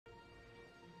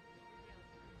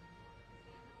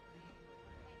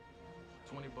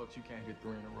$20 you can't hit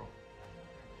 3 in a row.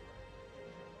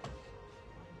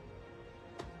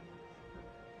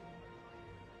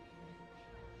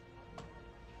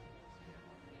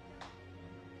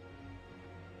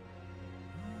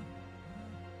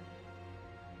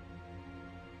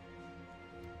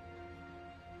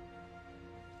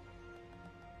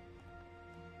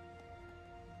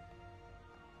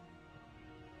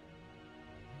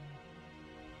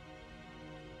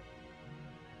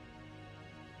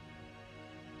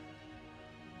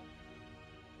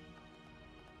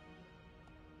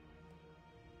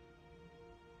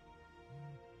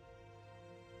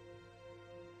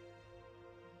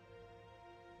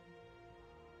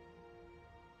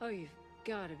 Oh, you've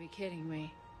got to be kidding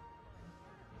me.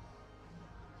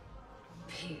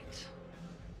 Pete.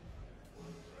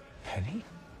 Penny?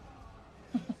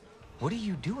 What are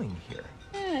you doing here?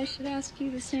 Yeah, I should ask you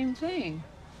the same thing.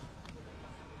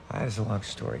 That is a long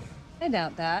story. I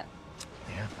doubt that.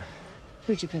 Yeah.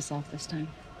 Who'd you piss off this time?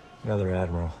 Another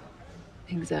admiral.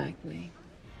 Exactly.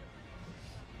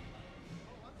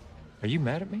 Are you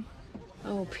mad at me?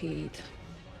 Oh, Pete.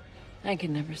 I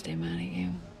can never stay mad at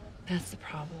you. That's the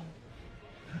problem.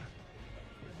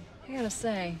 I gotta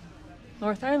say,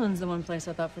 North Island's the one place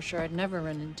I thought for sure I'd never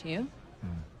run into you.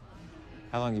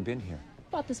 How long you been here?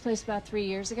 Bought this place about 3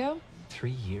 years ago.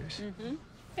 3 years? Mm-hmm.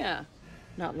 Yeah.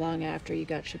 Not long after you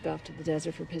got shipped off to the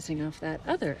desert for pissing off that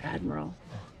other admiral.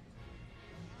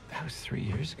 That was 3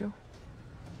 years ago?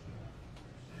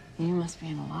 You must be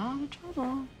in a lot of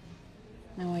trouble.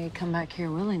 No way you'd come back here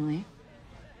willingly.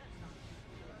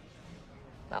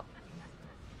 Well,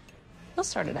 we'll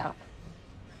start it out.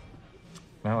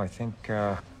 No, I think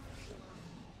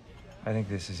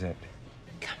this is it.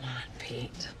 Come on,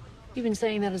 Pete. You've been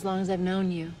saying that as long as I've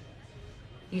known you.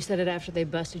 You said it after they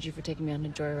busted you for taking me on a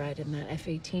joyride in that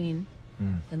F-18.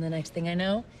 And the next thing I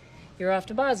know, you're off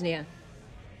to Bosnia.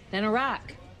 Then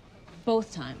Iraq.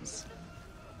 Both times.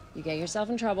 You get yourself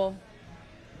in trouble.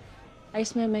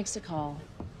 Iceman makes a call,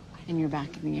 and you're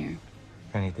back in the air.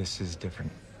 Penny, this is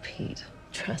different. Pete,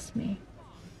 trust me.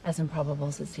 As improbable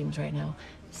as it seems right now,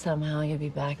 somehow you'll be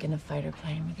back in a fighter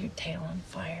plane with your tail on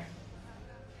fire.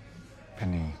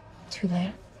 Penny. Too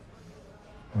late.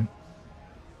 What?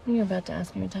 You're about to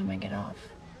ask me what time I get off.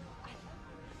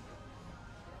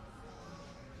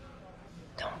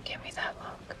 Don't give me that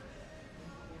look.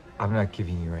 I'm not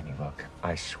giving you any look.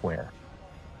 I swear.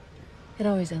 It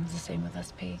always ends the same with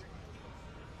us, Pete.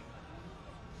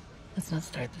 Let's not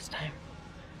start this time.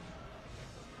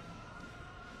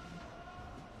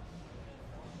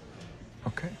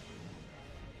 Okay.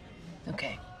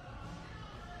 Okay.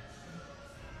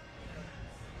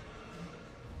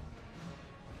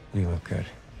 You look good.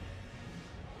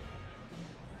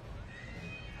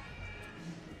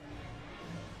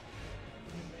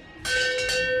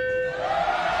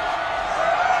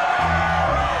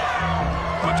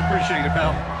 Much appreciated,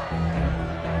 pal.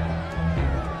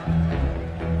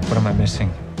 What am I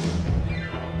missing?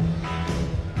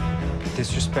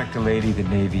 Disrespect a lady, the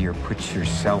Navy, or put your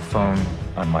cell phone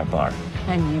on my bar.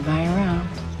 And you buy around.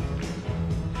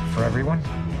 For everyone?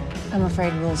 I'm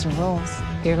afraid rules are rules.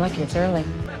 You're lucky it's early.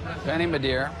 Penny, my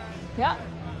dear. Yeah.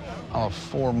 I'll have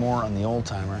 4 more on the old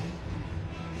timer.